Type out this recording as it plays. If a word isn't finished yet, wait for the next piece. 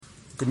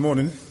Good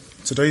morning.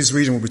 Today's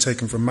reading will be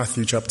taken from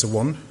Matthew chapter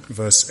 1,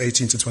 verse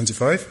 18 to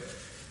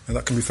 25, and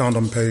that can be found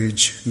on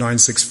page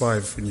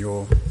 965 in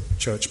your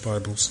church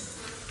Bibles.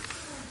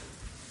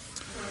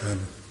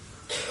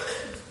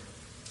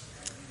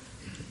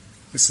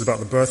 This is about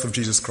the birth of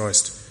Jesus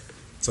Christ.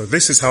 So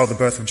this is how the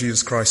birth of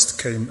Jesus Christ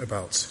came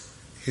about.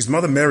 His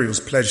mother Mary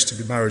was pledged to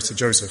be married to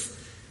Joseph,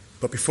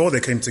 but before they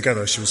came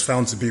together, she was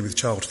found to be with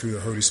child through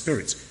the Holy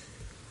Spirit.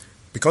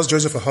 Because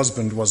Joseph, her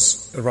husband,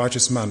 was a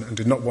righteous man and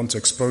did not want to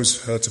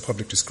expose her to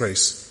public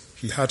disgrace,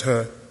 he had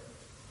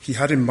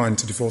in mind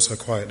to divorce her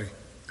quietly.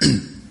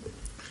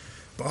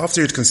 But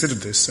after he had considered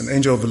this, an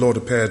angel of the Lord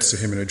appeared to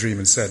him in a dream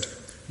and said,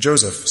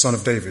 "Joseph, son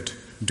of David,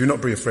 do not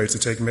be afraid to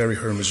take Mary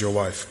home as your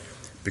wife,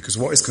 because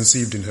what is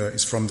conceived in her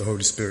is from the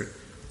Holy Spirit.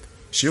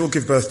 She will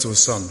give birth to a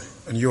son,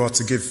 and you are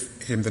to give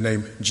him the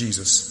name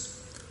Jesus."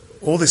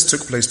 All this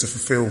took place to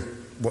fulfill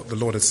what the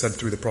Lord had said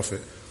through the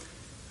prophet.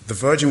 "The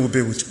virgin will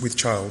be with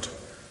child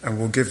and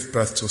will give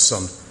birth to a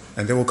son,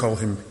 and they will call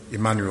him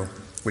Emmanuel,"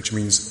 which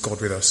means God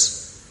with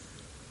us.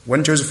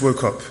 When Joseph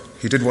woke up,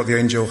 he did what the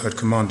angel had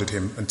commanded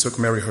him and took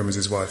Mary home as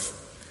his wife.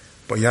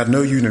 But he had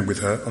no union with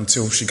her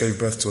until she gave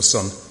birth to a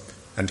son,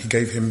 and he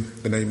gave him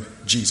the name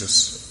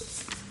Jesus.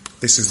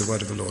 This is the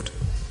word of the Lord.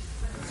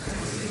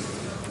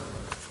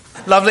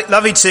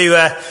 Lovely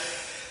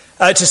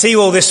to see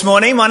you all this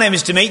morning. My name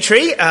is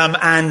Dimitri, and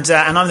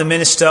I'm the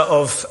minister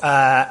of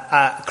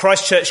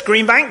Christ Church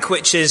Greenbank,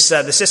 which is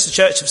the sister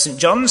church of St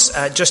John's,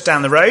 just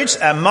down the road.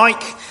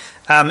 Mike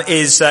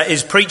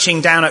is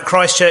preaching down at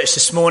Christ Church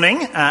this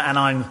morning, and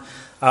I'm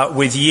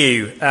with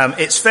you.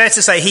 It's fair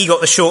to say he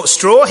got the short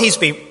straw. He's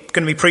going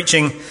to be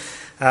preaching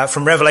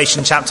from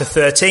Revelation chapter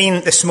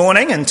 13 this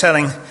morning and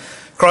telling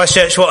Christ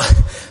Church what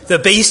the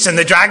beast and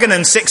the dragon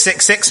and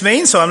 666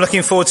 mean. So I'm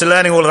looking forward to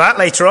learning all of that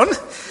later on.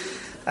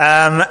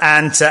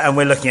 And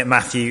we're looking at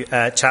Matthew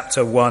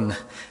chapter 1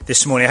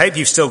 this morning. I hope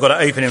you've still got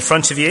it open in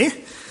front of you,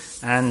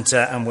 and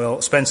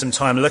we'll spend some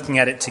time looking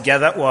at it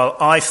together. While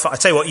I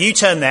tell you what, you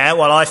turn there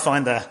while I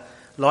find the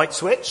light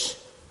switch.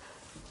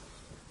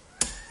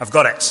 I've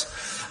got it.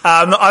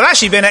 I've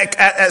actually been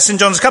at St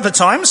John's a couple of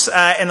times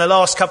in the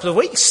last couple of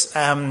weeks,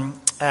 and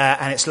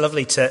it's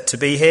lovely to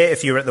be here.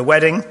 If you were at the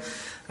wedding,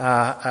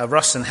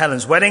 Russ and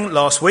Helen's wedding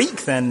last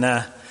week,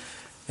 then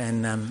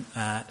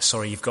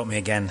sorry, you've got me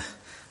again.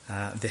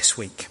 This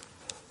week.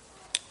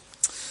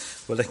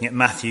 We're looking at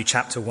Matthew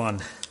chapter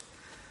 1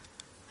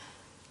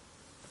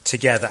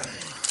 together.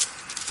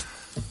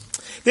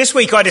 This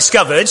week I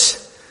discovered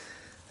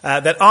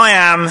that I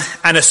am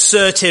an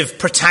assertive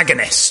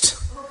protagonist.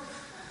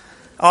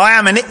 I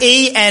am an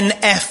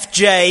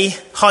ENFJ-A.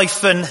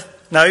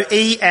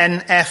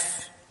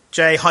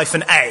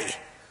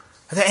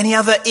 Are there any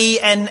other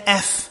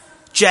ENFJ-A's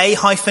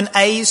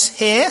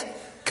here?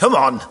 Come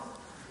on,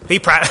 be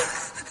proud.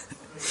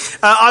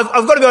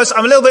 I've got to be honest,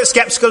 I'm a little bit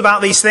sceptical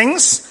about these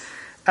things.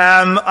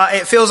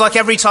 It feels like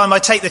every time I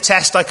take the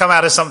test, I come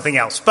out as something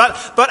else.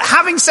 But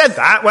having said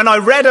that, when I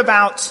read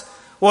about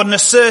what an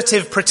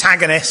assertive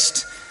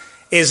protagonist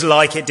is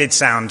like, it did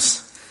sound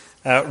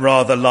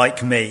rather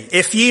like me.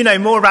 If you know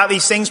more about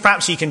these things,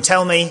 perhaps you can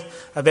tell me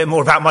a bit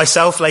more about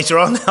myself later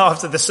on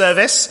after the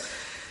service.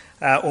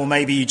 Or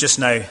maybe you just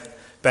know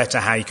better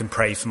how you can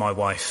pray for my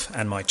wife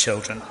and my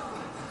children.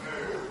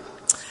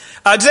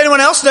 Does anyone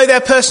else know their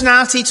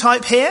personality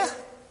type here?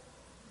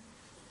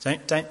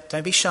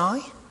 Don't be shy.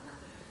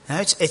 No,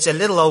 it's a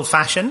little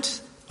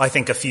old-fashioned. I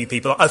think a few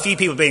people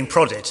being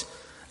prodded,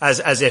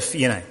 as if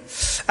you know.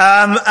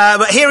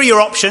 But here are your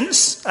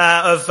options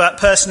of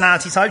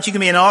personality types. You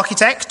can be an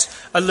architect,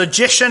 a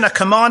logician, a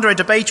commander, a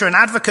debater, an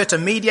advocate, a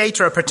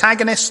mediator, a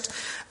protagonist,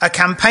 a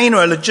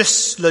campaigner, a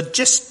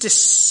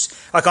logistis.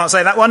 I can't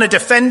say that one. A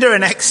defender,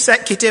 an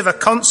executive, a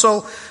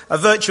consul, a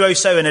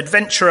virtuoso, an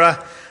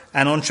adventurer,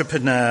 an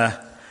entrepreneur,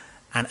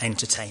 an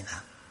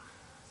entertainer.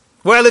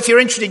 Well, if you're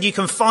interested, you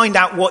can find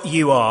out what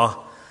you are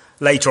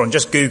later on.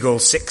 Just Google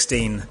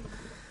 16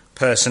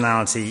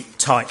 personality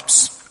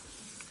types,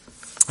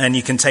 and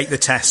you can take the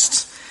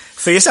test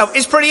for yourself.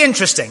 It's pretty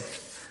interesting,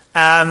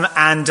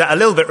 and a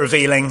little bit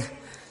revealing,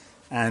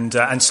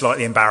 and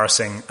slightly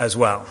embarrassing as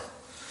well.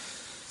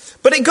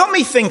 But it got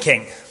me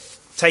thinking,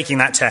 taking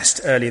that test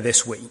earlier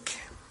this week.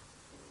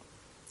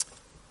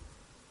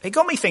 It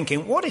got me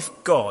thinking, what if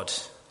God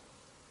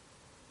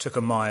took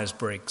a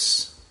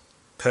Myers-Briggs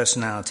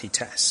personality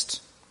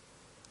test?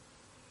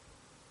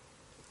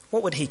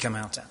 What would he come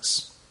out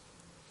as?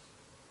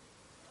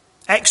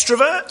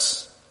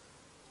 Extroverts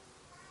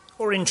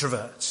or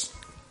introverts?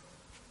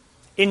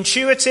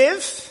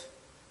 Intuitive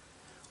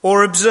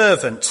or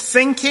observant?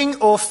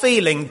 Thinking or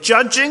feeling?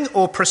 Judging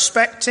or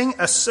prospecting?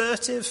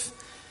 Assertive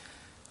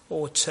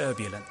or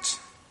turbulent?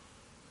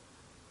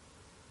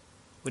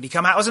 Would he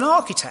come out as an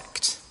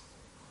architect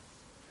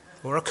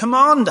or a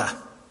commander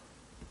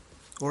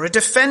or a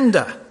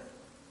defender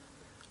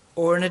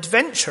or an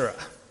adventurer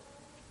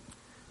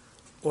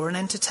or an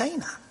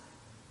entertainer?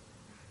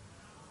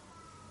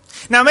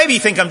 Now, maybe you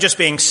think I'm just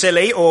being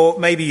silly, or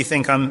maybe you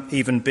think I'm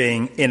even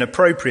being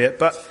inappropriate,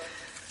 but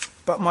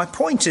my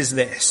point is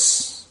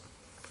this.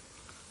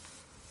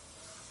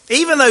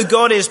 Even though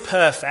God is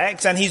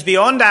perfect and he's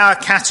beyond our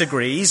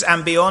categories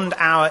and beyond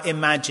our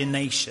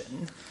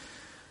imagination,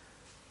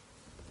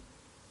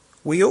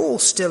 we all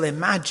still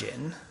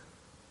imagine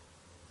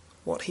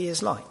what he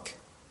is like,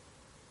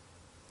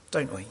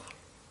 don't we?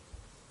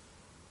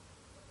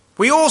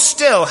 We all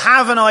still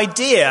have an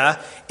idea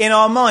in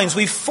our minds.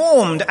 We've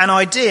formed an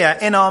idea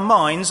in our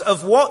minds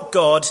of what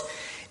God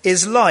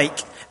is like.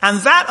 And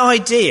that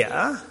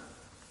idea,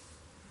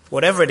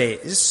 whatever it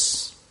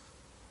is,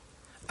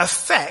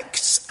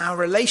 affects our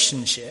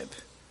relationship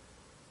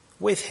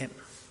with him.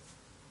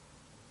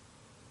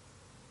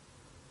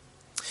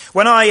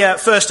 When I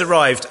first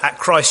arrived at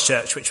Christ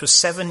Church, which was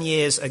 7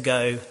 years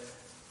ago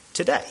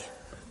today,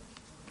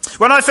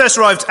 when I first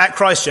arrived at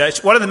Christ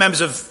Church, one of the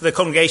members of the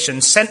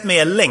congregation sent me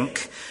a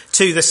link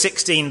to the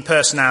 16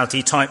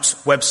 Personality Types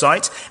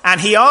website,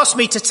 and he asked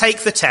me to take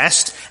the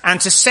test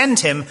and to send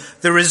him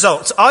the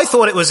results. I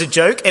thought it was a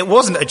joke. It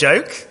wasn't a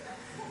joke.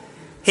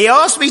 He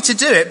asked me to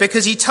do it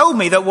because he told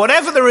me that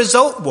whatever the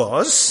result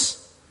was,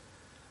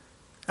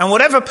 and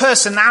whatever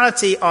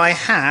personality I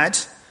had,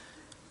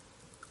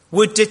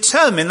 would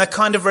determine the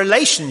kind of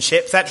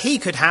relationship that he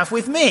could have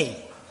with me.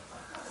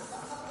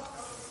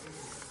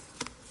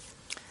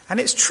 And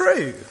it's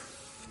true.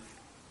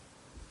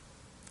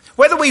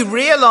 Whether we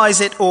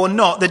realize it or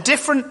not, the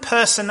different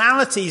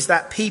personalities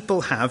that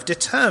people have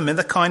determine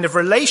the kind of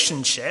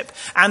relationship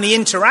and the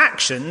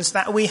interactions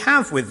that we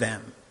have with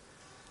them.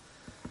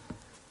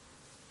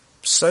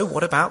 So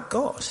what about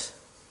God?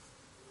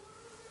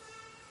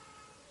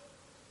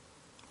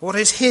 What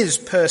is his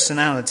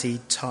personality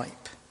type?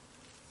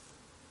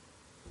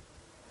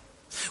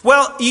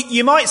 Well,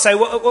 you might say,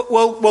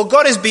 well,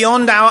 God is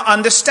beyond our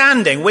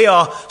understanding. We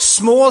are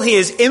small. He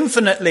is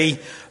infinitely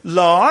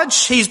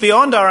large. He's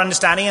beyond our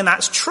understanding, and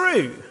that's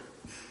true.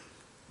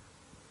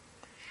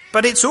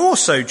 But it's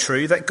also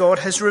true that God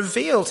has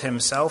revealed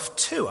himself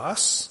to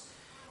us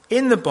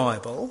in the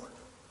Bible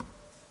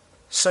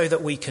so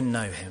that we can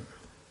know him.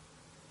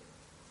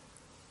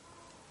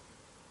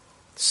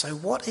 So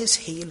what is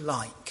he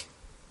like?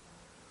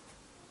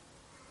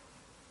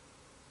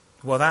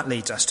 Well, that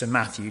leads us to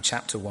Matthew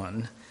chapter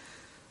 1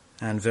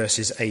 and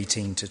verses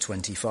 18 to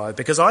 25,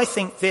 because I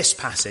think this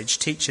passage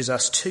teaches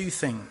us two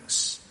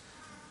things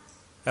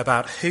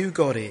about who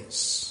God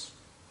is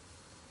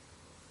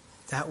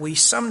that we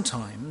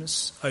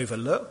sometimes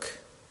overlook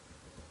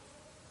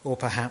or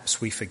perhaps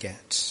we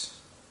forget.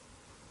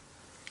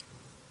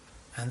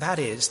 And that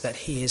is that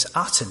he is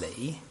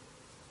utterly,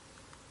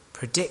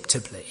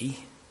 predictably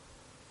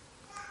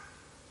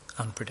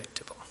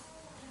unpredictable.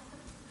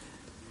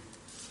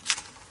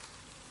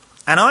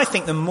 And I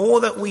think the more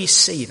that we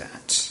see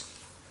that,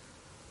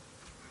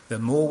 the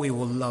more we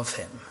will love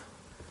him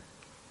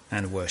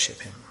and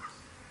worship him.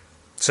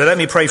 So let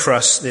me pray for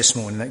us this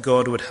morning that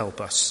God would help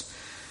us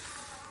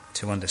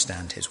to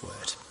understand his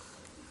word.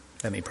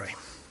 Let me pray.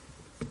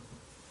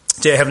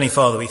 Dear Heavenly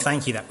Father, we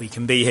thank you that we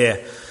can be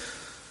here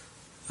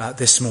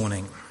this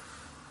morning.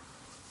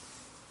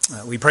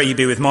 We pray you'd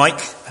be with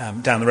Mike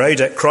down the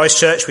road at Christ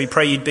Church. We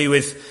pray you'd be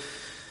with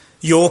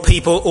your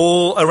people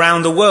all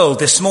around the world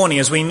this morning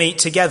as we meet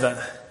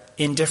together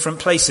in different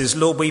places.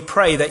 Lord, we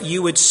pray that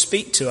you would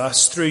speak to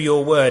us through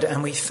your word,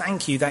 and we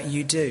thank you that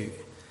you do.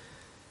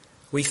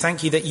 We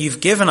thank you that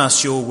you've given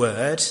us your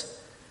word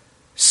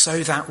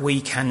so that we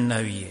can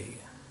know you.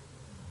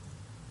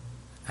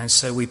 And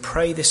so we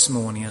pray this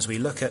morning as we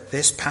look at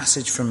this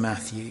passage from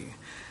Matthew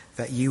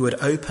that you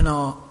would open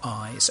our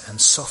eyes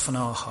and soften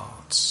our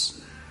hearts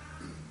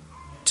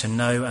to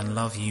know and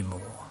love you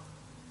more.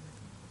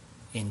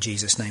 In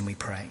Jesus' name we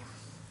pray.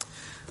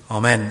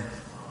 Amen.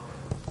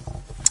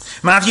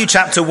 Matthew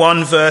chapter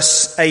 1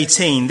 verse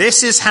 18.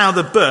 This is how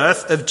the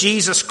birth of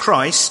Jesus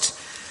Christ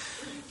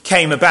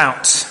came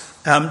about.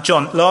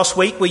 John, last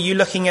week were you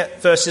looking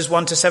at verses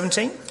 1 to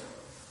 17?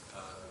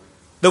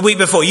 The week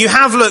before. You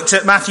have looked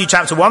at Matthew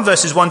chapter 1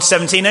 verses 1 to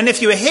 17, and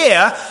if you were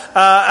here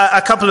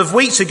a couple of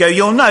weeks ago,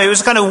 you'll know it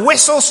was a kind of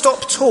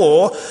whistle-stop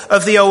tour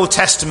of the Old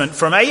Testament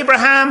from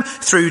Abraham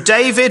through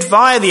David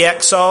via the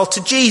exile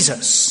to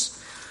Jesus.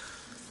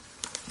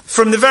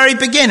 From the very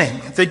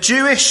beginning, the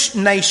Jewish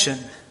nation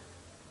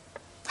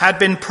had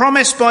been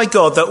promised by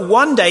God that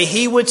one day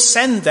he would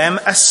send them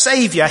a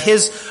saviour,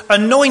 his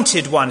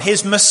anointed one,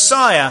 his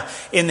Messiah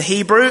in the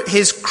Hebrew,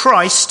 his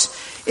Christ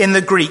in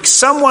the Greek,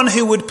 someone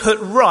who would put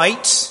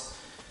right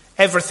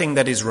everything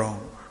that is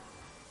wrong.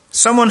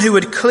 Someone who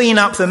would clean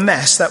up the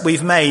mess that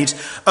we've made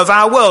of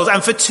our world.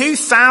 And for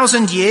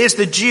 2,000 years,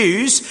 the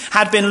Jews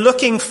had been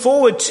looking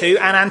forward to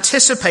and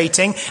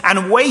anticipating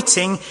and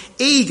waiting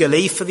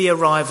eagerly for the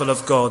arrival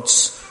of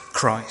God's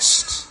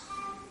Christ.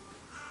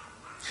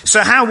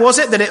 So how was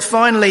it that it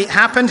finally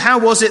happened? How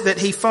was it that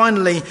he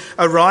finally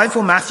arrived?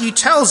 Well, Matthew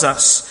tells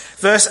us.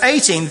 Verse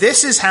 18,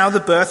 this is how the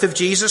birth of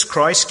Jesus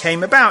Christ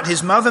came about.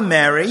 His mother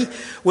Mary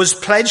was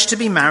pledged to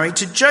be married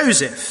to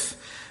Joseph.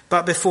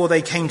 But before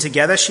they came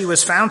together, she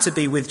was found to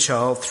be with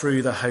child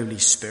through the Holy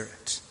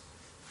Spirit.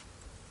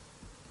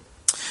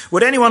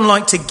 Would anyone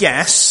like to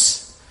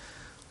guess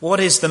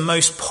what is the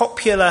most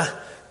popular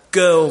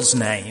girl's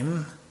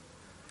name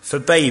for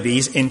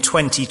babies in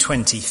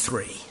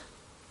 2023?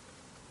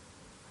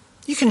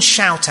 You can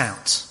shout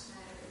out.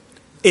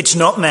 It's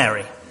not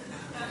Mary.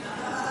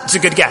 It's a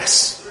good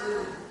guess.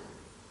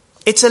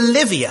 It's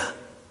Olivia.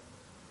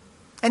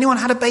 Anyone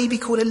had a baby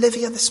called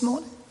Olivia this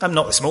morning?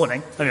 Not this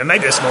morning. I mean,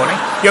 maybe this morning.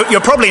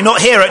 You're probably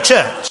not here at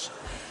church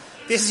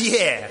this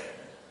year.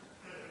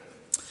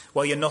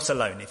 Well, you're not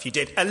alone if you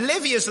did.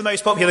 Olivia's the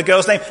most popular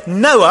girl's name.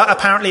 Noah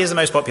apparently is the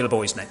most popular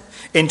boy's name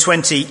in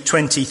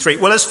 2023.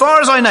 Well, as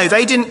far as I know,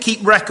 they didn't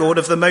keep record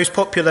of the most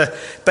popular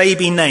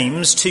baby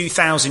names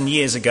 2,000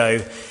 years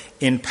ago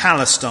in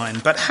Palestine.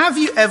 But have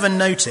you ever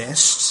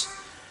noticed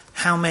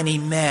how many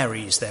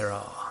Marys there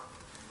are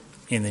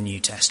in the New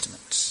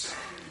Testament?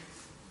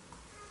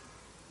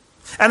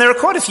 And there are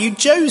quite a few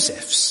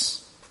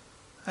Josephs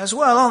as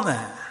well, aren't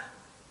there?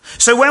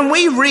 So when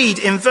we read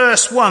in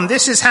verse 1,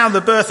 this is how the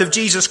birth of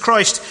Jesus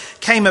Christ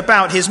came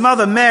about. His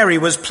mother Mary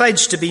was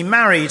pledged to be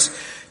married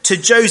to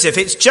Joseph.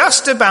 It's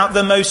just about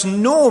the most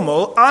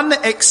normal,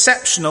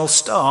 unexceptional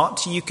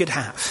start you could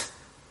have.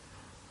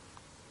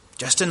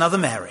 Just another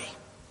Mary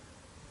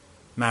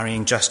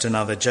marrying just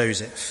another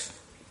Joseph.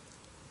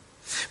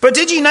 But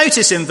did you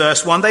notice in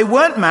verse 1, they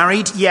weren't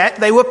married yet,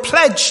 they were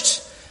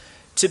pledged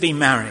to be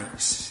married.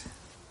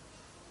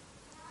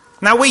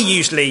 Now, we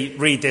usually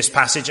read this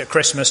passage at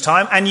Christmas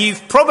time, and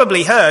you've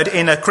probably heard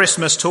in a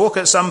Christmas talk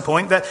at some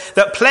point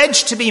that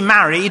pledge to be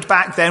married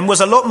back then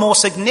was a lot more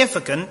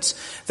significant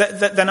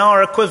than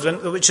our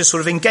equivalent, which is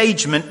sort of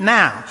engagement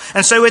now.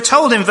 And so we're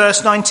told in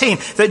verse 19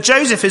 that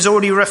Joseph is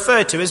already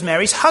referred to as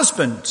Mary's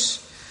husband.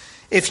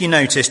 If you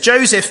notice,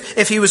 Joseph,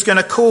 if he was going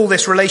to call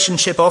this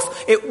relationship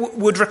off, it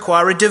would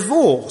require a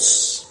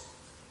divorce.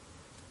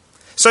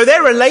 So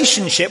their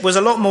relationship was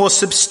a lot more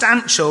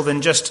substantial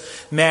than just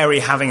Mary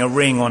having a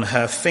ring on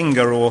her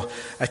finger or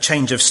a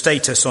change of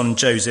status on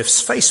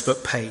Joseph's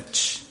Facebook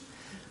page.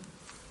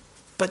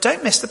 But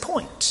don't miss the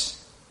point.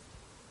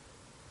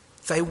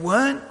 They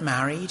weren't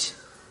married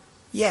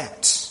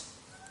yet.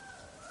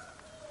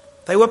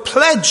 They were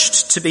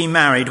pledged to be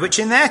married, which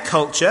in their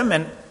culture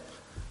meant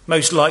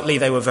most likely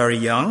they were very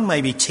young,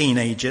 maybe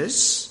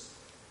teenagers.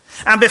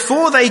 And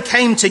before they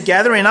came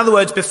together, in other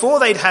words, before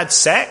they'd had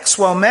sex,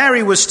 while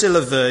Mary was still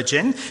a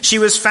virgin, she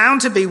was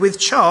found to be with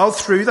child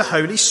through the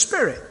Holy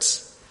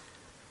Spirit.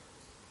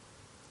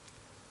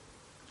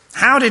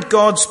 How did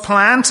God's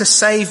plan to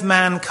save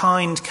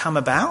mankind come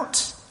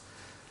about?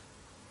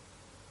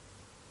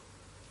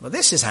 Well,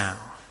 this is how.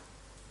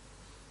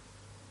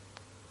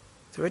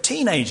 Through a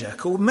teenager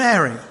called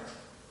Mary,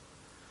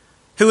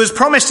 who was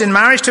promised in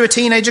marriage to a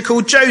teenager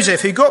called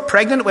Joseph, who got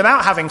pregnant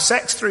without having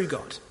sex through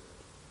God.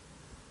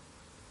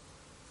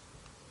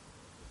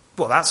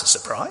 Well, that's a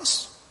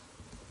surprise.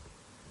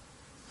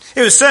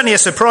 It was certainly a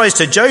surprise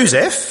to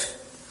Joseph.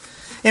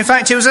 In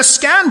fact, it was a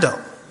scandal.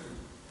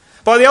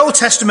 By the Old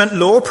Testament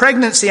law,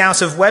 pregnancy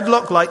out of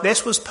wedlock like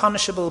this was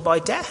punishable by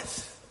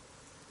death.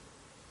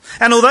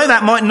 And although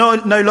that might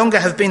no longer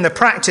have been the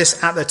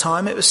practice at the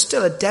time, it was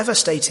still a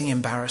devastating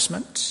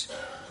embarrassment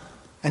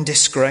and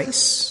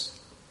disgrace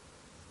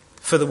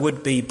for the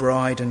would-be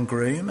bride and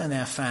groom and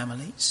their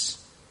families.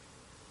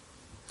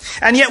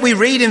 And yet we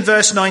read in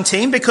verse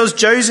 19, because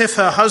Joseph,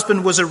 her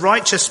husband, was a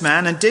righteous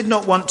man and did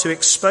not want to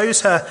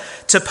expose her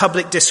to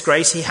public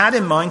disgrace, he had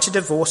in mind to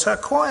divorce her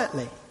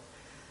quietly.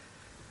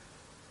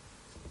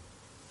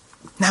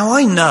 Now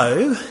I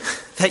know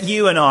that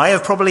you and I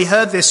have probably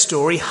heard this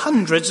story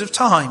hundreds of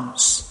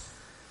times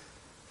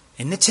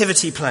in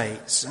nativity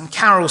plays and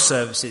carol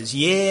services,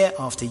 year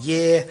after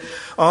year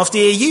after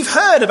year. You've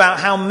heard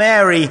about how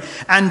Mary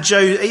and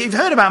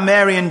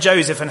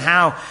Joseph and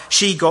how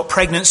she got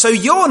pregnant, so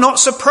you're not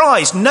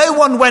surprised. No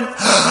one went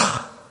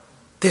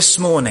this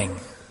morning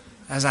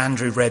as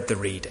Andrew read the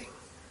reading.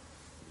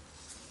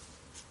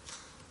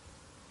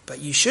 But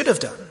you should have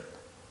done.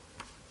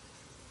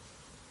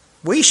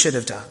 We should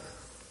have done.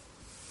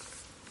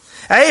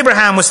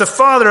 Abraham was the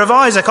father of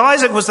Isaac.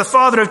 Isaac was the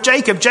father of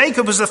Jacob.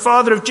 Jacob was the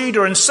father of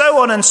Judah, and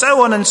so on and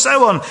so on and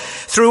so on.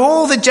 Through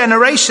all the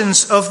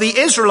generations of the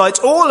Israelites,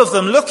 all of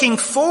them looking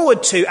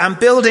forward to and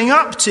building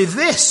up to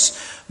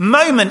this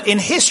moment in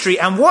history.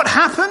 And what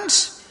happened?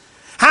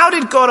 How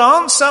did God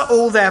answer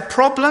all their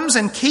problems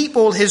and keep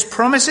all his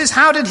promises?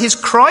 How did his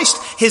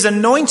Christ, his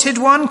anointed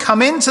one,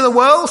 come into the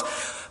world?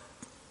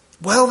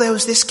 Well, there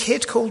was this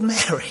kid called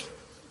Mary.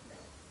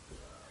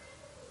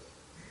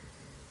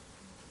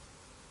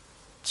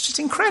 It's just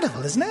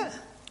incredible, isn't it?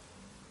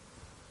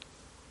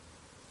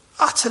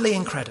 Utterly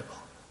incredible.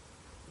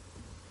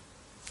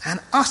 And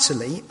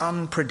utterly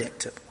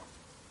unpredictable.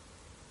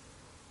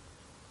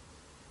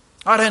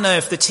 I don't know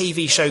if the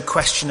TV show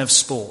Question of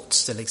Sport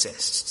still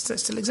exists.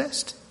 Does it still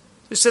exist?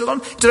 Is it still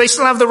on? Do they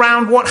still have the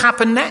round What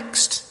Happened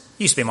Next?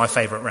 Used to be my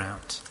favourite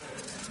round.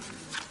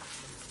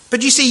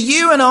 But you see,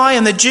 you and I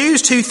and the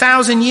Jews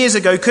 2,000 years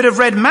ago could have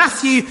read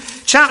Matthew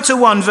chapter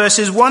 1,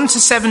 verses 1 to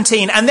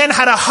 17, and then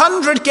had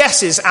 100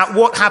 guesses at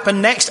what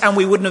happened next, and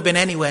we wouldn't have been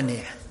anywhere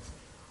near.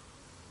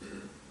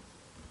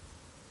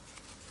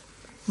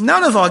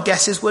 None of our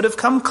guesses would have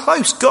come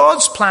close.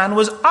 God's plan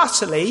was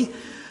utterly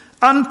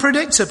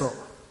unpredictable.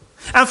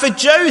 And for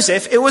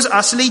Joseph, it was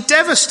utterly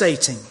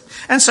devastating.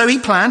 And so he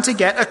planned to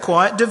get a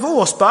quiet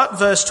divorce. But,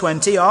 verse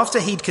 20, after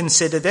he'd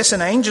considered this,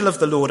 an angel of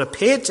the Lord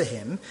appeared to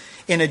him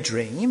in a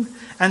dream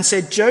and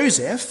said,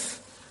 Joseph,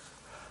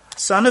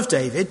 son of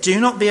David, do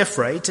not be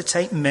afraid to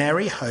take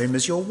Mary home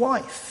as your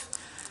wife,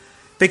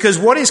 because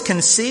what is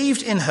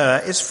conceived in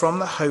her is from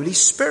the Holy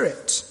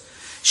Spirit.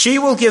 She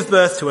will give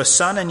birth to a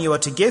son, and you are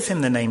to give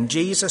him the name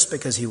Jesus,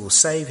 because he will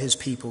save his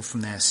people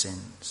from their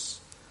sins.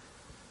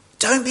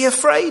 Don't be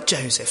afraid,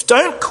 Joseph.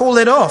 Don't call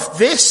it off.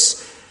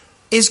 This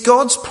is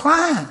God's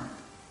plan.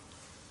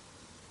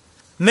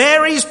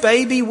 Mary's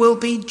baby will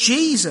be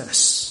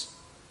Jesus,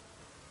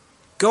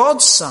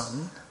 God's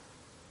son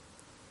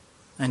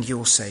and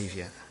your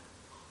Saviour.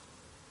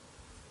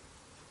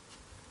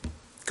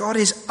 God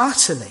is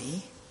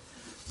utterly,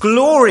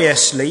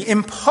 gloriously,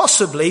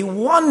 impossibly,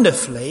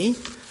 wonderfully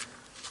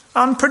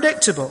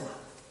unpredictable.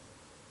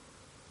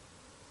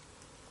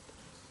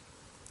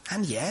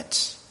 And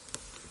yet,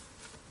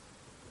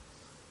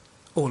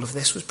 all of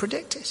this was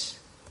predicted.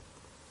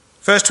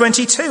 Verse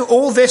 22,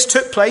 all this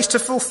took place to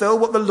fulfill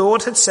what the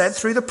Lord had said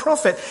through the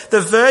prophet. The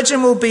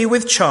virgin will be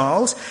with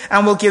child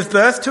and will give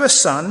birth to a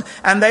son,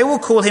 and they will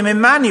call him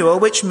Emmanuel,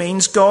 which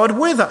means God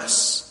with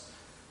us.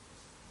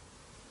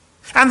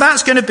 And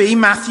that's going to be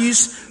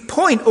Matthew's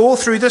point all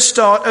through the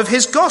start of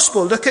his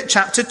gospel. Look at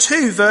chapter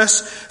 2,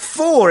 verse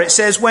 4. It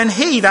says, when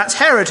he, that's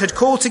Herod, had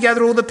called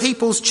together all the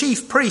people's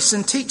chief priests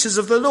and teachers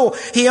of the law,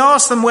 he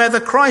asked them where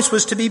the Christ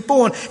was to be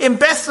born. In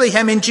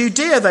Bethlehem in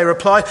Judea, they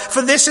replied,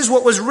 for this is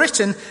what was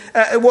written,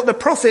 what the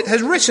prophet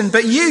has written.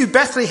 But you,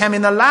 Bethlehem,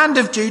 in the land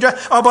of Judah,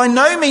 are by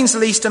no means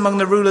least among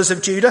the rulers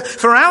of Judah,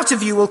 for out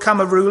of you will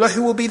come a ruler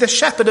who will be the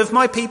shepherd of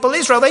my people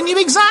Israel. They knew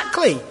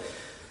exactly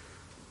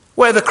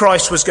where the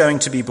Christ was going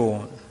to be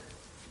born.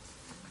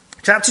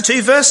 Chapter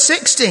 2, verse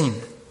 16.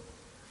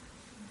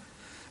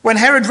 When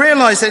Herod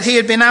realized that he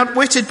had been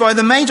outwitted by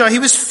the Magi, he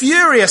was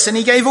furious, and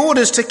he gave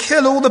orders to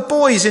kill all the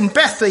boys in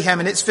Bethlehem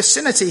and its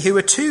vicinity who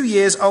were 2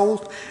 years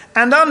old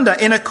and under,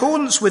 in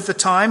accordance with the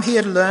time he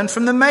had learned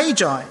from the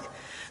Magi.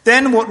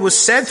 Then what was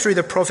said through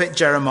the prophet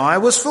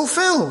Jeremiah was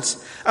fulfilled.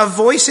 A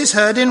voice is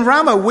heard in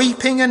Ramah,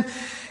 weeping and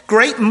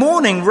great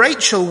mourning,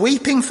 Rachel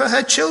weeping for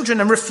her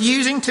children and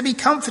refusing to be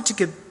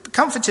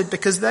comforted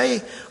because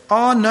they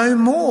are no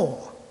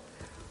more.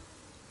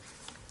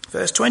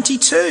 Verse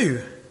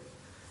 22,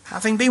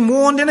 having been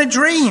warned in a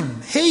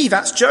dream, he,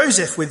 that's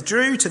Joseph,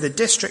 withdrew to the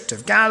district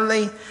of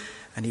Galilee,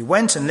 and he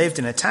went and lived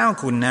in a town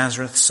called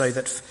Nazareth,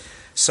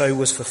 so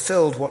was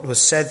fulfilled what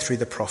was said through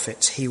the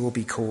prophets, he will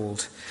be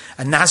called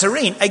a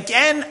Nazarene.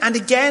 Again and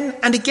again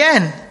and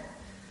again.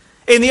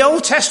 In the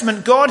Old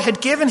Testament, God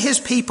had given his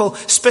people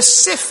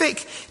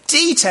specific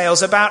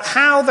details about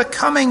how the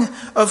coming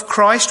of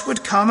Christ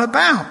would come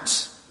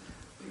about.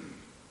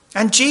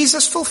 And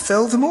Jesus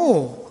fulfilled them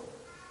all.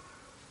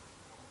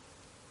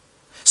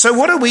 So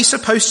what are we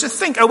supposed to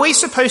think? Are we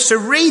supposed to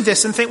read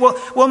this and think,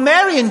 well,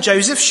 Mary and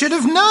Joseph should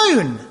have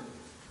known.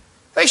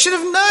 They should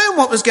have known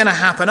what was going to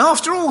happen.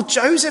 After all,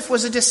 Joseph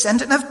was a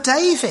descendant of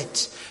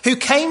David, who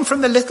came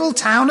from the little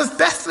town of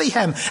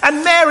Bethlehem.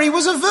 And Mary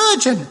was a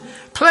virgin,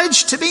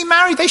 pledged to be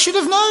married. They should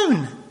have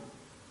known.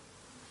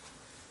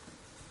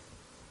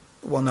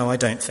 Well, no, I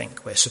don't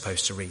think we're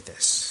supposed to read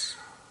this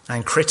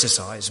and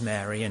criticize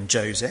Mary and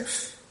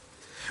Joseph,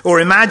 or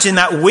imagine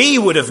that we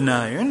would have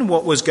known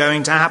what was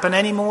going to happen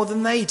any more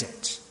than they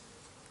did.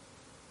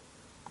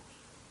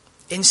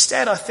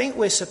 Instead, I think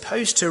we're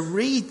supposed to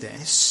read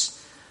this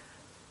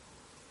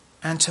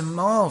and to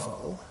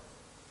marvel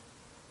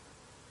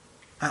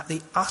at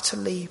the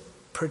utterly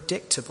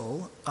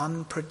predictable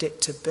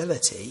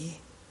unpredictability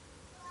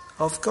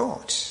of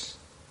God.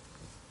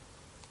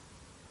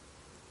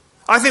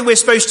 I think we're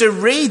supposed to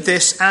read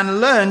this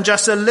and learn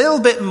just a little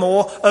bit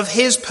more of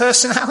his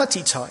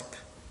personality type,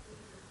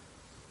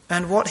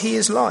 and what he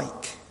is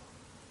like,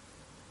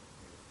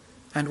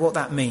 and what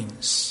that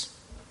means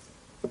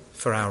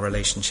for our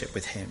relationship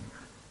with him.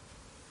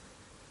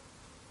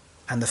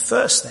 And the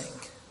first thing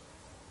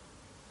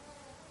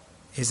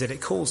is that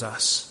it calls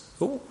us,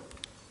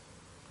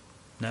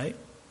 there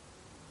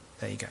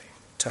you go,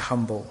 to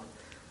humble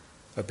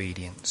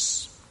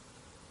obedience.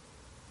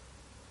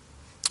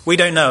 We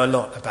don't know a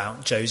lot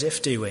about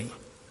Joseph, do we?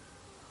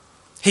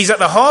 He's at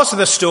the heart of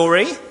the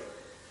story,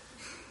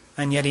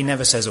 and yet he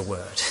never says a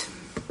word.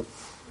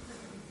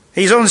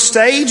 He's on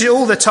stage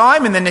all the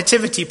time in the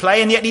nativity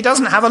play, and yet he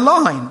doesn't have a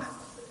line.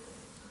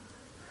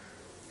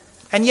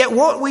 And yet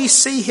what we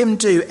see him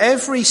do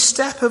every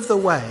step of the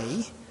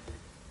way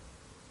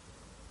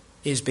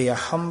is be a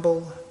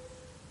humble,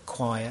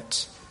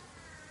 quiet,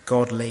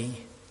 godly,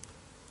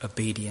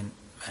 obedient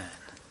man.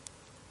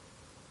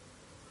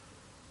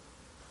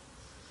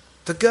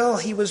 The girl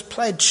he was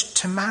pledged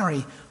to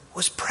marry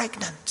was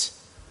pregnant,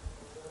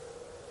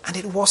 and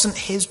it wasn't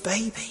his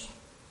baby.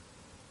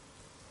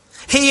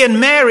 He and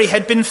Mary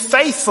had been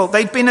faithful.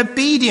 They'd been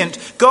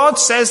obedient. God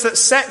says that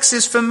sex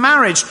is for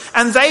marriage,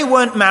 and they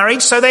weren't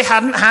married, so they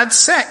hadn't had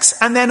sex.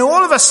 And then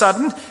all of a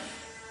sudden,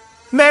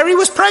 Mary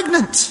was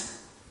pregnant.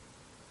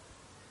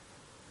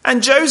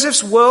 And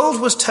Joseph's world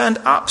was turned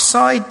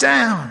upside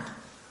down.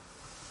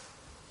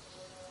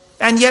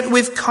 And yet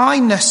with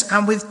kindness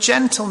and with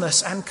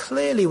gentleness and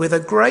clearly with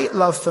a great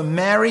love for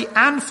Mary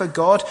and for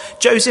God,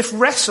 Joseph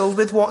wrestled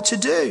with what to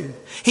do.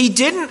 He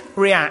didn't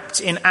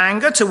react in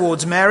anger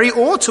towards Mary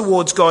or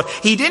towards God.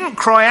 He didn't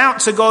cry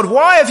out to God,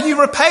 "Why have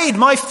you repaid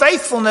my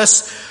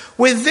faithfulness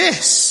with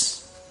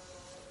this?"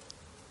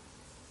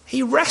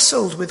 He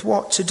wrestled with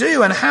what to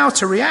do and how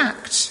to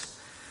react.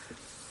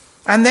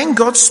 And then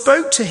God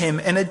spoke to him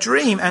in a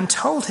dream and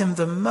told him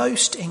the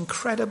most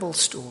incredible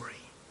story.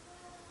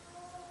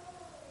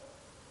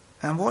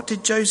 And what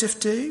did Joseph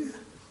do?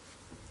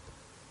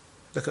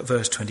 Look at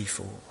verse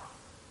 24.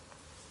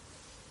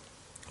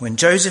 When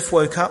Joseph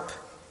woke up,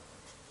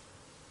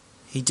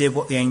 he did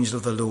what the angel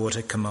of the Lord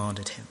had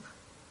commanded him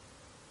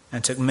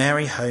and took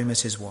Mary home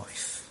as his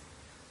wife.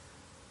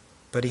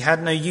 But he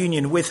had no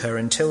union with her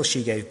until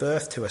she gave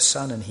birth to a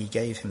son, and he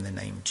gave him the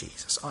name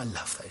Jesus. I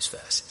love those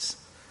verses.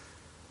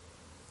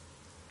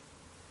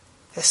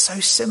 They're so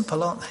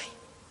simple, aren't they?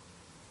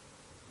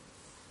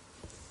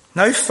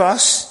 No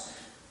fuss.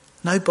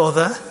 No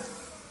bother.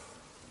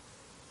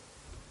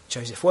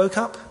 Joseph woke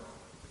up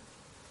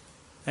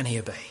and he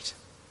obeyed.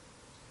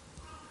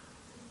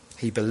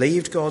 He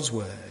believed God's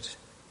word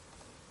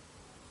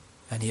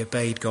and he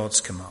obeyed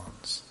God's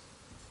commands.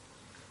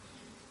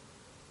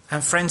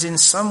 And friends, in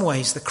some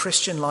ways the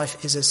Christian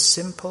life is as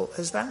simple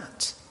as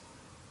that,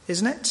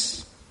 isn't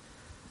it?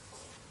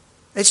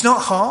 It's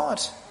not hard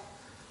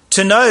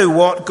to know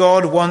what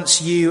God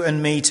wants you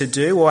and me to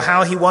do or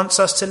how he wants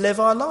us to live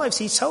our lives.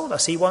 He told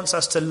us he wants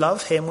us to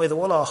love him with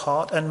all our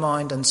heart and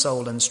mind and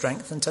soul and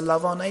strength, and to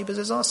love our neighbours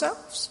as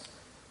ourselves.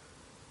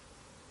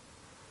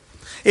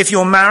 If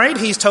you're married,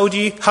 he's told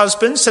you,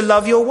 husbands, to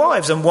love your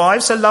wives, and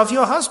wives to love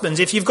your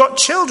husbands. If you've got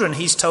children,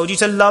 he's told you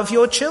to love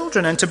your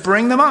children and to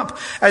bring them up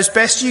as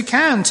best you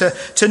can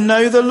to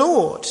know the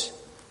Lord.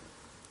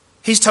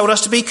 He's told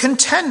us to be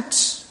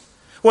content.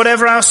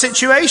 Whatever our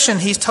situation,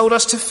 he's told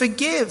us to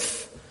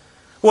forgive.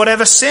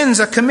 Whatever sins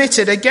are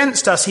committed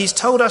against us, he's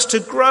told us to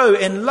grow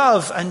in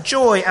love and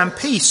joy and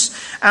peace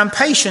and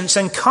patience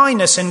and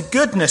kindness and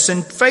goodness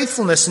and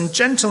faithfulness and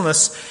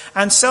gentleness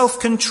and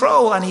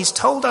self-control. And he's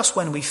told us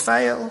when we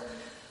fail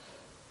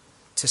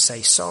to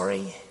say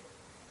sorry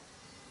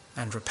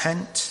and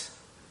repent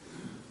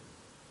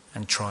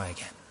and try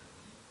again.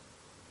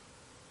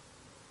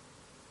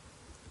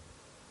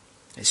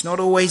 It's not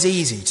always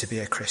easy to be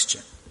a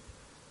Christian,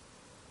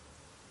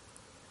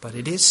 but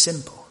it is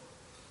simple.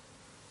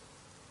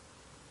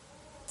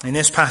 In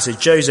this passage,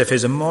 Joseph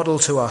is a model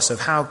to us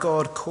of how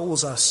God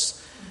calls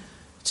us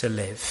to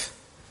live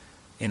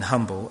in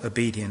humble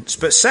obedience.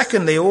 But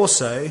secondly,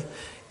 also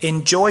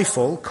in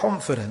joyful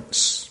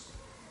confidence.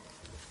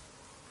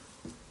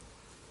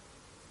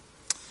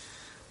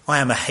 I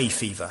am a hay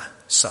fever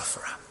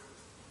sufferer.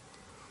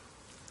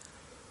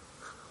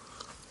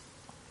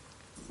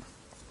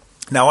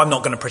 Now, I'm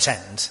not going to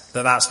pretend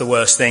that that's the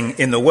worst thing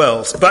in the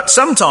world. But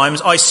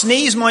sometimes I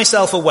sneeze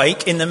myself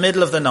awake in the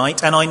middle of the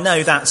night and I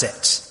know that's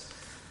it.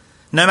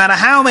 No matter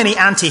how many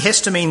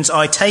antihistamines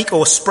I take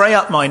or spray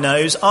up my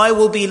nose, I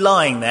will be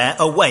lying there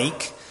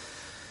awake,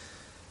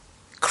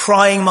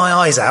 crying my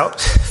eyes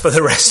out for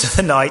the rest of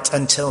the night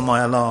until my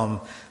alarm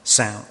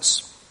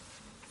sounds.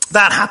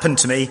 That happened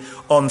to me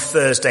on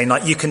Thursday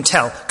night. You can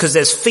tell because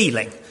there's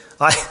feeling.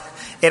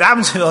 It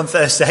happened to me on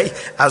Thursday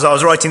as I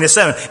was writing this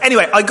sermon.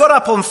 Anyway, I got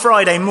up on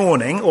Friday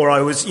morning, or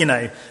I was,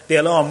 the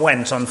alarm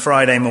went on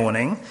Friday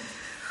morning.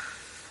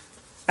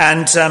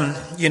 And,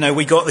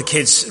 we got the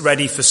kids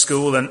ready for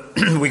school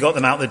and we got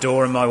them out the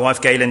door, and my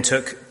wife Galen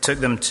took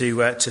them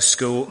to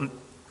school.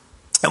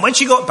 And when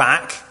she got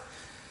back,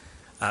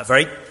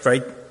 very,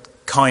 very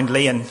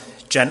kindly and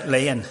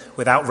gently and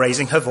without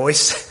raising her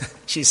voice,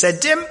 she said,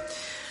 "Dim,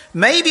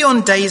 maybe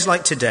on days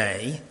like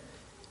today,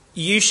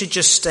 you should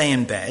just stay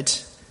in bed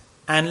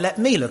and let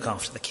me look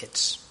after the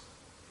kids."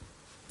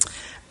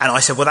 And I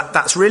said, "Well,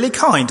 that's really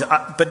kind,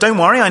 but don't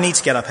worry, I need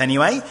to get up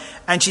anyway."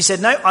 And she said,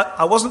 "No,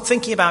 I wasn't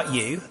thinking about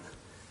you.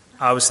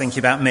 I was thinking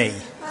about me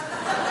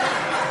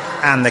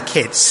and the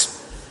kids."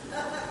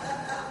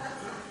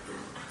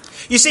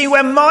 You see,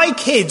 when my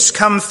kids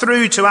come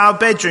through to our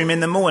bedroom in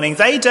the morning,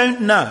 they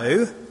don't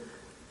know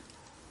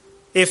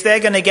if they're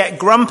going to get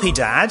grumpy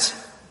dad,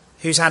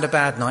 who's had a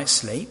bad night's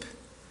sleep,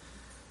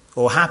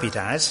 or happy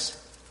dad,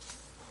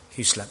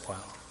 who slept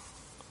well.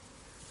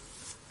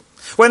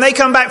 When they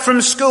come back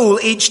from school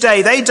each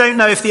day, they don't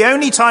know if the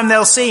only time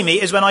they'll see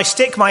me is when I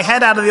stick my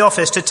head out of the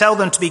office to tell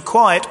them to be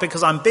quiet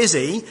because I'm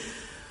busy,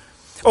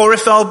 or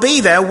if I'll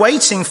be there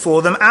waiting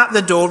for them at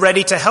the door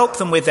ready to help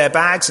them with their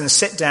bags and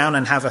sit down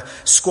and have a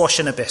squash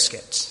and a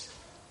biscuit,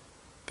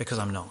 because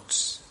I'm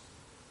not.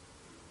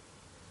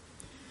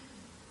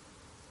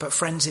 But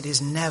friends, it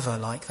is never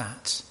like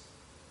that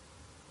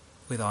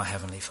with our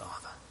Heavenly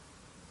Father.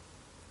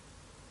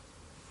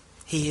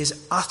 He is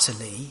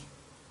utterly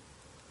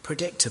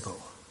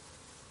predictable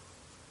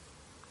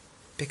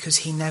because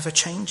he never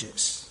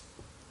changes.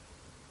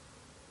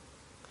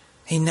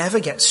 He never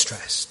gets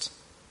stressed.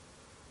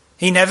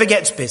 He never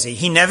gets busy.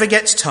 He never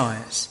gets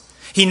tired.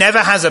 He never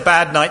has a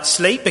bad night's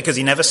sleep because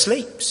he never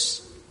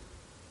sleeps.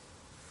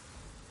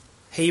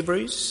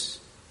 Hebrews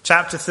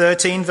chapter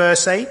 13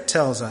 verse 8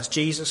 tells us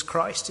Jesus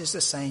Christ is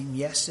the same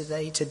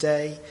yesterday,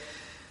 today,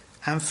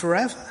 and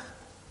forever.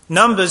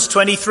 Numbers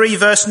 23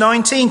 verse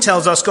 19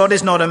 tells us God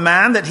is not a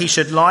man that he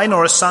should lie,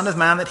 nor a son of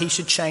man that he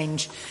should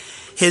change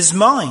his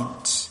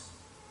mind.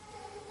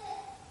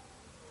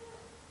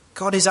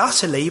 God is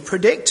utterly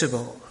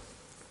predictable.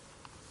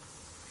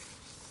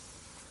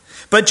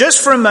 But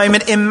just for a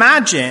moment,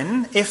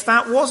 imagine if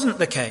that wasn't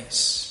the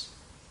case.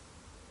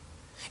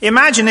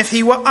 Imagine if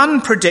he were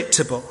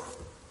unpredictable.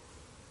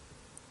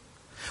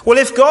 Well,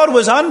 if God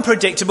was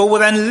unpredictable, well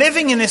then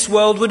living in this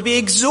world would be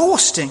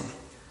exhausting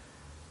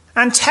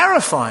and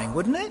terrifying,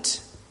 wouldn't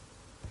it?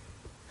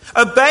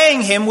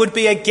 Obeying him would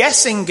be a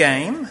guessing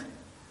game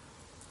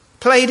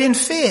played in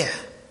fear.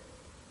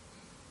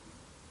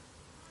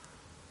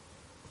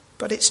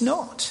 But it's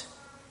not.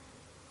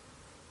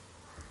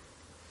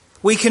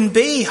 We can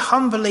be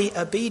humbly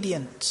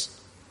obedient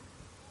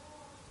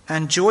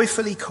and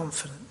joyfully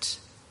confident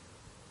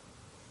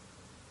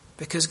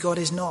because God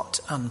is not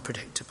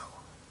unpredictable.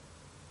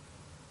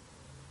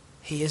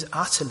 He is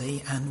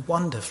utterly and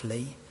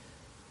wonderfully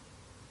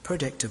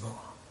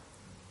predictable.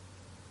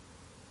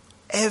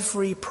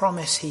 Every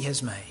promise he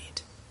has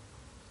made,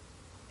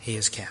 he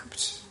has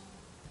kept.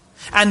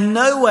 And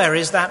nowhere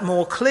is that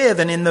more clear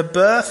than in the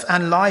birth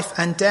and life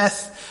and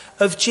death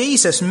of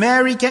Jesus.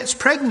 Mary gets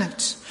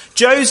pregnant.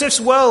 Joseph's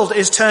world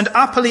is turned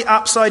utterly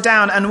upside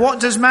down. And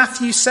what does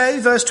Matthew say?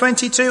 Verse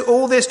 22,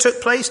 all this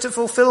took place to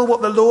fulfill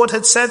what the Lord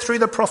had said through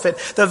the prophet.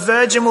 The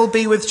virgin will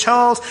be with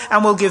child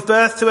and will give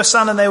birth to a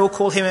son, and they will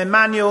call him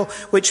Emmanuel,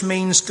 which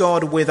means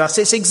God with us.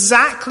 It's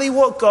exactly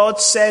what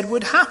God said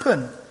would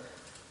happen.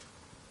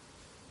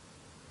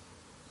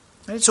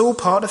 And it's all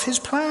part of his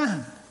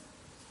plan.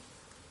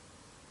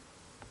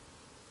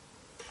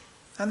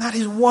 And that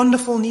is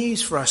wonderful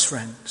news for us,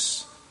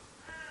 friends.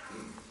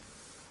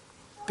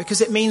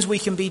 Because it means we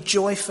can be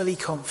joyfully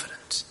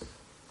confident.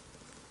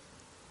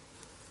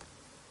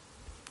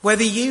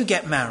 Whether you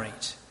get married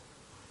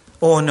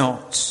or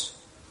not,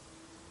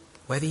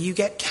 whether you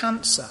get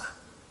cancer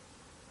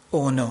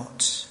or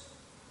not,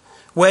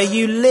 where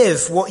you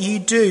live, what you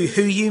do,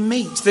 who you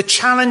meet, the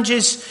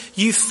challenges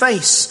you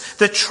face,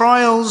 the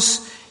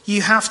trials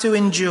you have to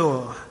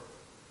endure.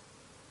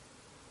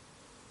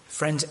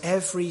 Friends,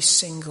 every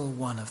single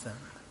one of them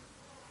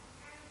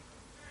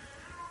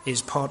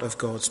is part of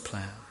God's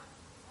plan.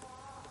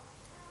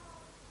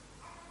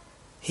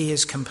 He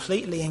is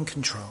completely in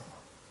control.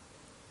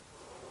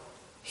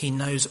 He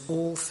knows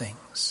all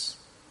things.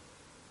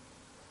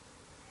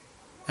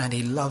 And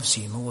he loves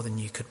you more than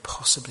you could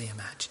possibly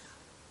imagine.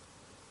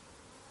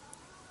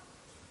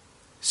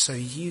 So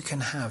you can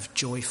have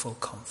joyful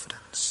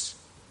confidence.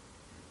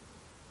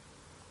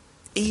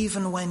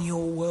 Even when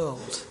your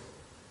world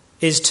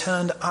is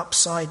turned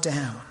upside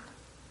down,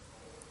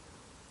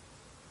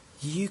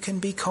 you can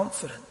be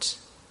confident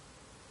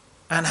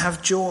and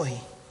have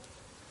joy,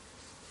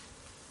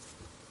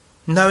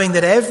 knowing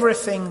that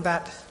everything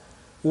that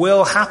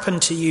will happen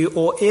to you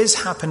or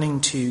is happening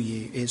to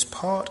you is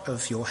part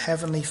of your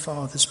Heavenly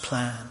Father's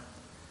plan,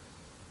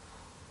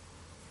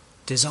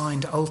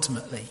 designed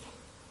ultimately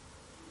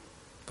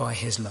by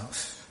his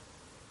love.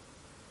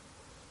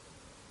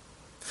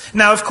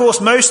 Now, of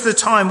course, most of the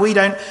time we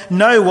don't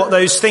know what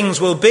those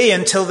things will be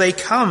until they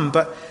come,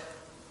 but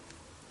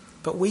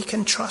we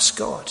can trust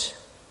God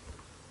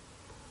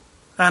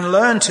and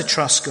learn to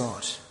trust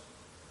God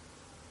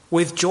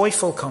with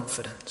joyful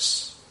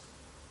confidence.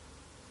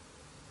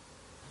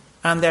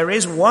 And there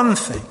is one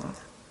thing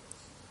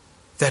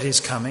that is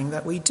coming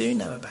that we do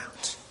know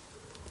about.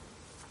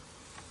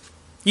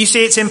 You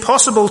see, it's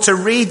impossible to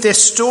read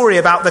this story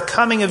about the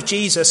coming of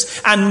Jesus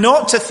and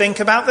not to think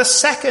about the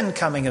second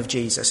coming of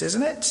Jesus,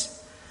 isn't it?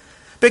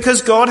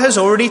 Because God has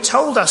already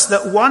told us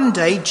that one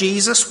day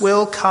Jesus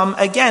will come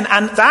again,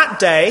 and that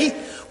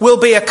day will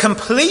be a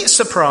complete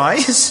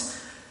surprise,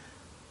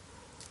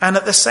 and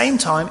at the same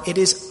time it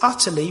is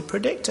utterly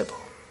predictable.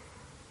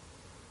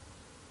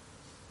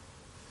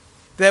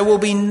 There will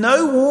be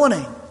no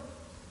warning,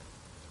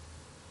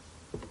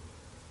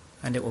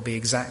 and it will be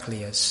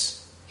exactly as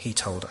he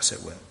told us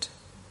it would.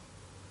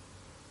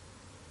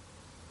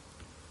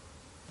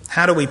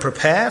 How do we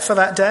prepare for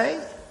that day?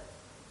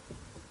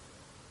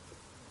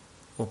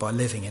 Well, by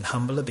living in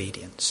humble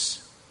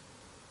obedience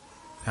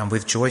and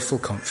with joyful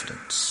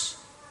confidence,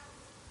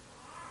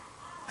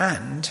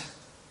 and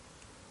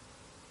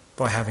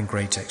by having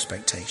great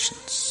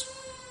expectations.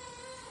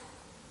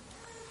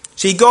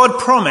 See, God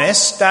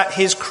promised that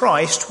his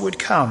Christ would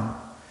come.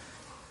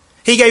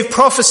 He gave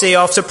prophecy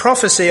after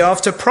prophecy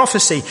after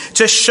prophecy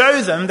to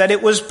show them that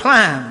it was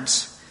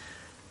planned.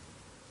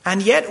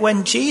 And yet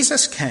when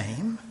Jesus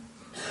came,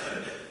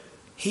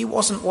 he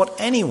wasn't what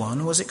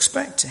anyone was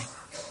expecting.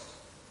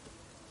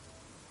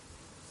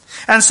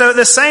 And so at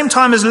the same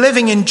time as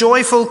living in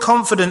joyful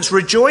confidence,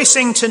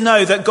 rejoicing to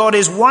know that God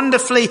is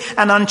wonderfully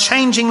and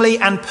unchangingly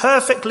and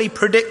perfectly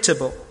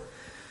predictable,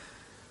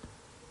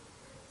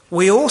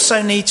 we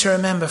also need to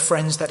remember,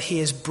 friends, that he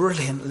is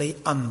brilliantly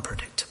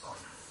unpredictable.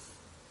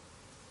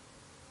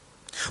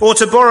 Or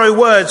to borrow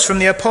words from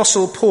the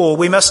Apostle Paul,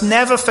 we must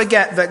never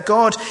forget that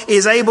God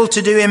is able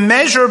to do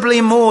immeasurably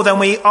more than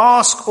we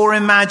ask or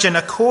imagine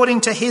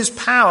according to his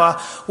power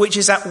which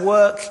is at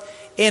work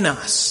in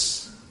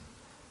us.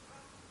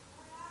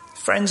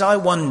 Friends, I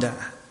wonder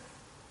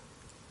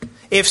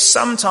if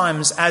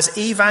sometimes as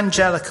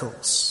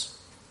evangelicals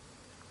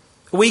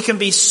we can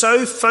be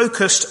so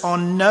focused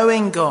on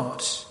knowing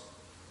God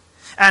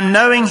and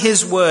knowing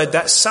his word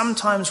that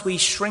sometimes we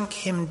shrink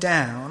him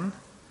down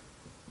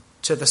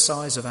to the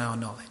size of our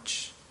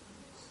knowledge.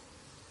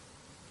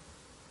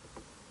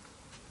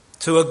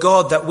 To a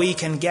God that we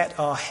can get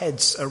our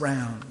heads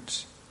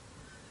around.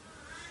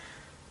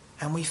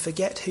 And we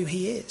forget who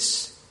he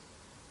is.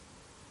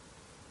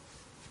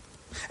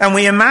 And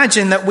we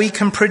imagine that we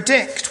can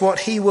predict what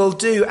he will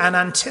do and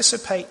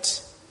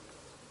anticipate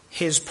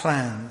his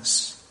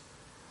plans.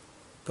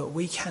 But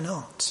we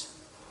cannot.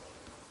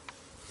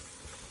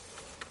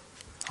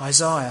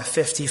 Isaiah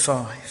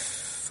 55.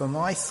 For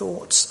my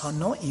thoughts are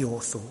not your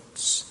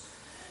thoughts,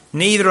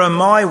 neither are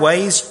my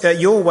ways,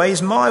 your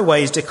ways, my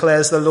ways,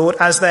 declares the Lord.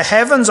 As the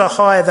heavens are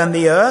higher than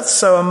the earth,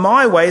 so are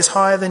my ways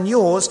higher than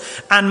yours,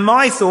 and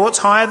my thoughts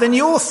higher than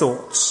your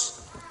thoughts.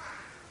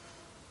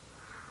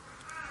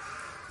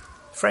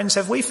 Friends,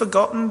 have we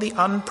forgotten the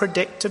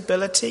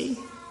unpredictability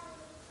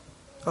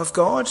of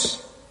God?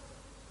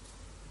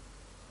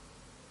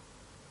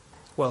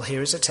 Well,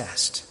 here is a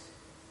test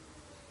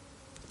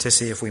to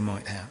see if we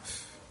might have.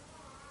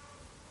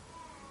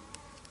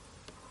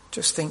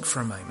 Just think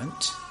for a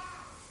moment.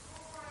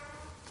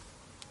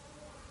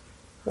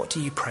 What do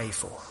you pray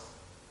for?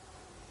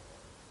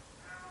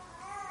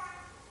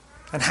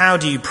 And how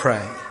do you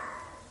pray?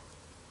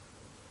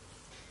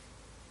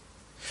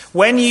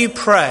 When you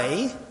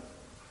pray,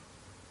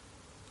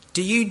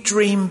 do you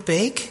dream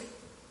big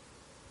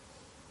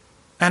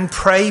and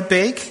pray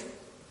big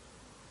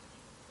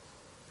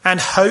and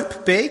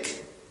hope big?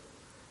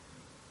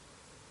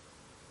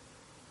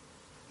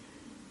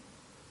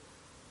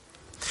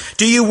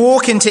 Do you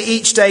walk into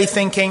each day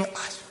thinking,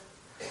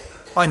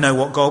 I know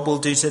what God will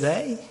do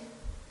today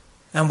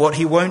and what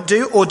he won't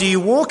do? Or do you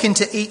walk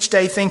into each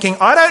day thinking,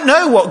 I don't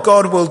know what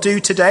God will do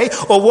today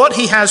or what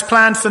he has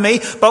planned for me,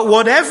 but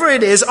whatever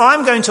it is,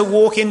 I'm going to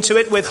walk into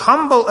it with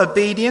humble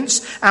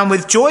obedience and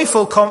with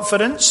joyful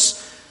confidence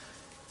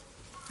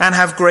and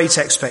have great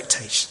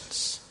expectations?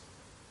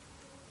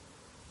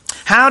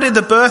 How did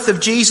the birth of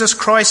Jesus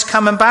Christ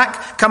come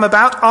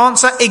about?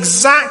 Answer: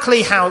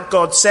 exactly how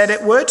God said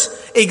it would,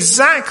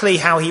 exactly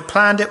how he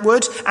planned it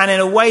would, and in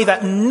a way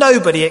that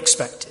nobody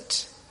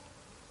expected.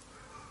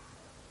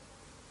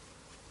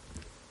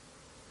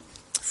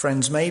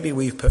 Friends, maybe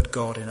we've put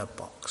God in a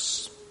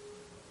box.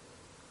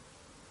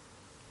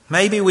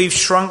 Maybe we've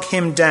shrunk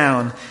him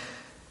down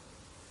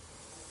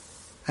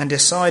and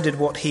decided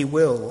what he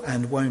will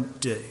and won't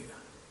do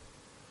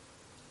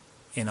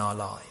in our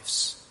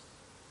lives.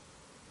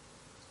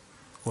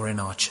 Or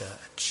in our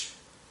church,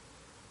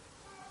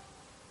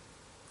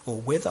 or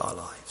with our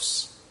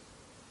lives,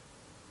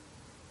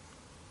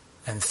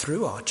 and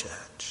through our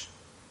church.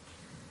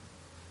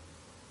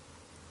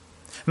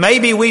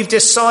 Maybe we've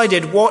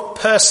decided what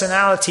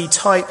personality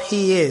type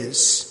he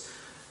is,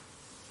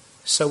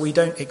 so we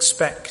don't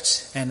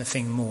expect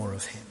anything more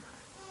of him.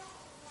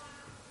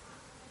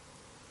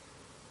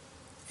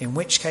 In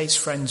which case,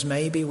 friends,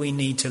 maybe we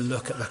need to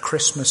look at the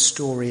Christmas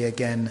story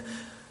again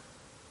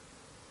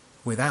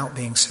without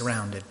being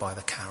surrounded by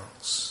the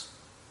carols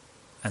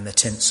and the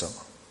tinsel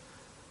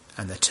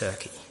and the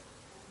turkey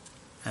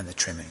and the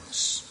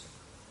trimmings.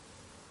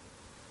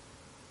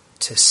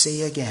 To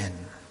see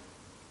again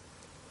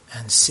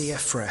and see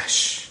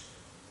afresh,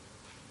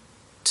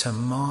 to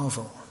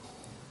marvel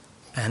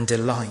and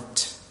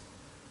delight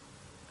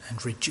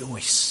and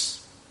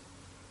rejoice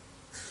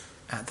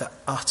at the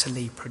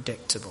utterly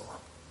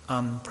predictable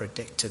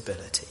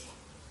unpredictability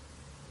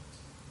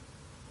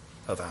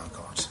of our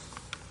God.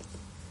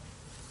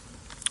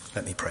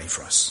 Let me pray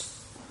for us.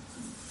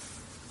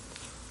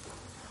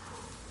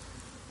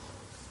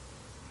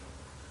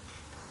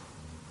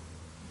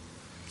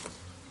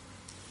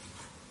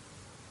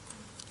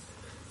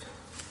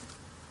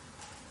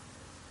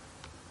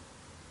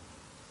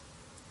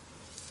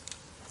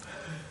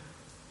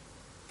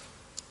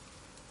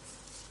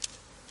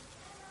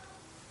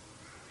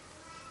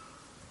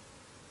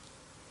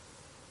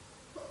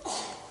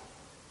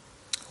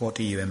 What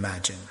do you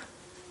imagine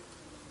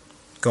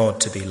God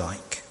to be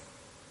like?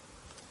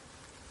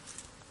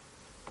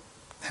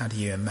 How do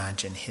you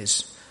imagine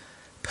his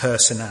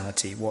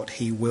personality, what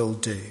he will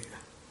do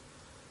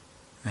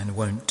and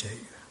won't do?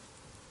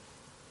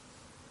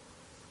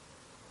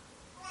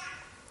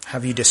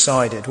 Have you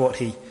decided what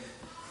he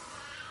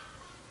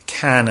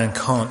can and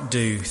can't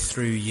do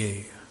through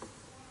you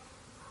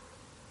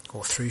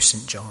or through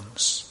St.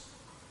 John's?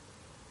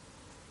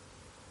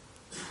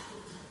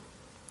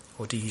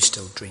 Or do you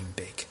still dream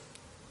big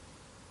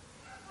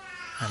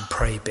and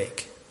pray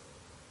big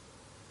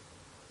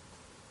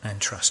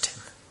and trust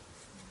him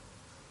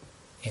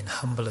in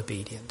humble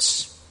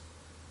obedience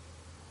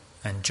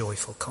and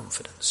joyful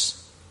confidence.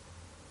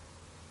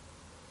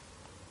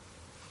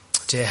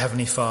 Dear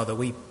Heavenly Father,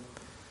 we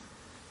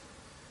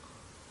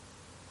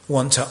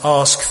want to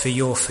ask for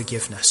your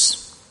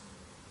forgiveness,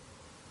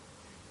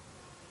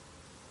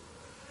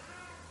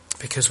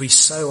 because we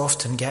so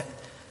often get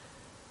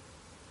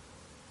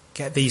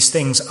these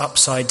things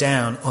upside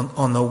down.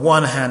 On the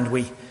one hand,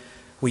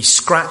 we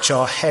scratch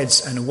our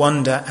heads and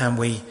wonder, and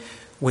we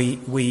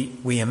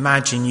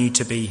imagine you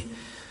to be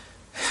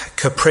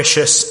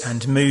capricious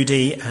and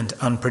moody and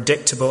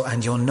unpredictable,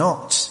 and you're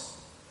not.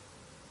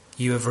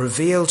 You have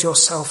revealed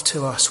yourself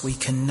to us. We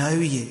can know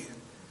you.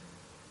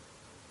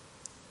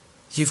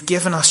 You've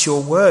given us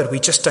your word. We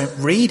just don't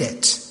read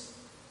it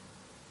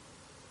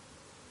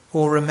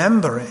or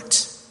remember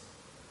it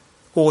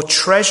or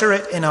treasure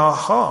it in our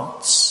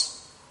hearts.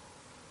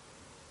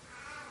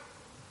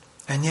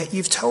 And yet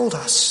you've told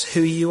us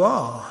who you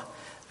are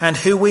and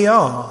who we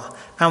are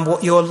and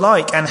what you're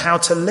like and how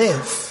to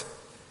live.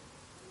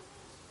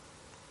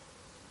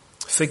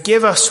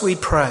 Forgive us, we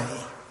pray,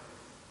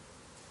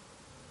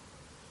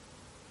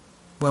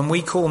 when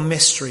we call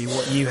mystery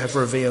what you have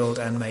revealed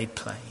and made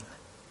plain.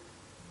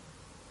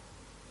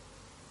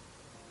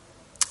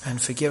 And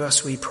forgive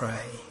us, we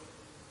pray,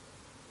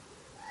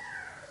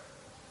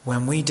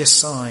 when we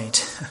decide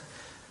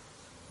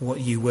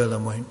what you will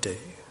and won't do,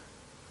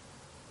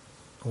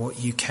 what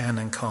you can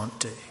and can't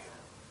do.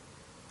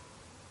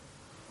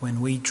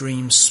 When we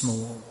dream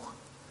small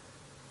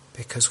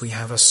because we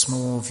have a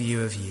small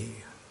view of you,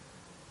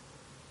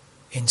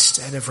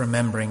 instead of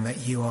remembering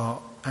that you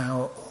are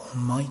our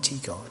Almighty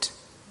God,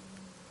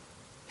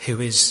 who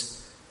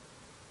is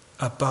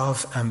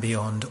above and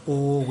beyond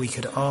all we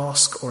could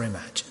ask or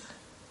imagine.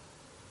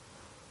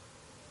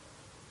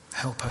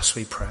 Help us,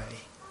 we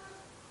pray,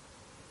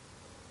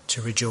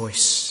 to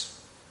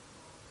rejoice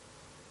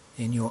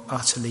in your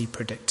utterly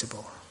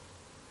predictable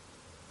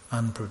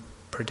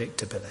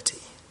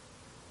unpredictability.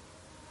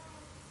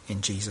 In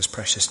Jesus'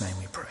 precious name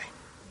we pray.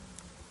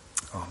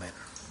 Amen.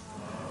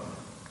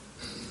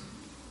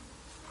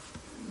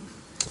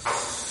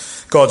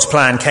 God's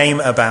plan came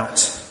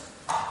about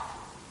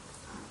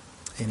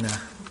in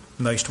a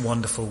most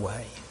wonderful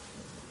way.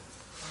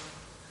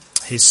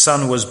 His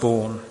Son was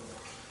born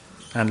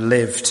and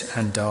lived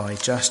and died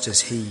just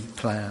as he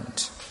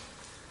planned.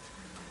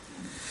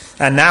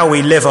 And now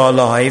we live our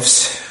lives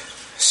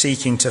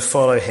seeking to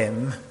follow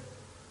him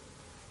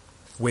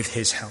with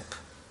his help.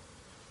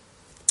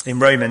 In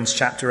Romans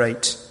chapter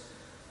 8,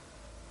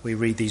 we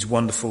read these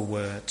wonderful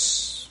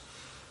words.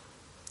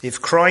 If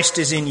Christ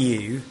is in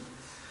you,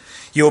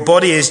 your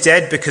body is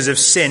dead because of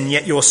sin,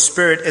 yet your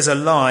spirit is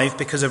alive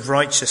because of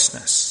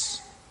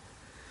righteousness.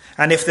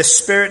 And if the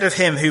spirit of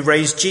him who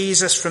raised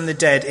Jesus from the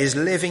dead is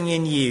living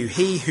in you,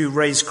 he who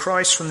raised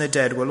Christ from the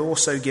dead will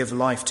also give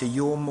life to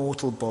your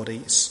mortal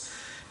bodies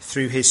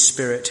through his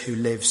Spirit who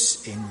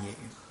lives in you.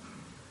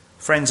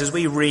 Friends, as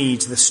we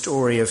read the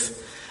story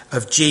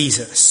of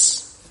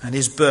Jesus and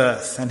his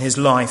birth and his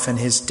life and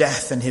his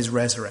death and his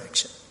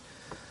resurrection,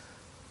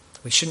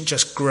 we shouldn't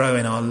just grow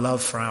in our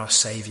love for our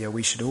Saviour,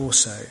 we should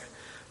also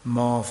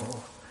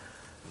marvel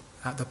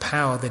at the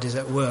power that is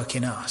at work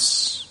in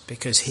us,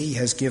 because he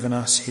has given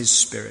us his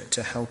Spirit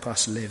to help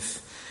us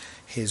live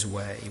his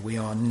way. We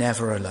are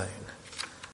never alone.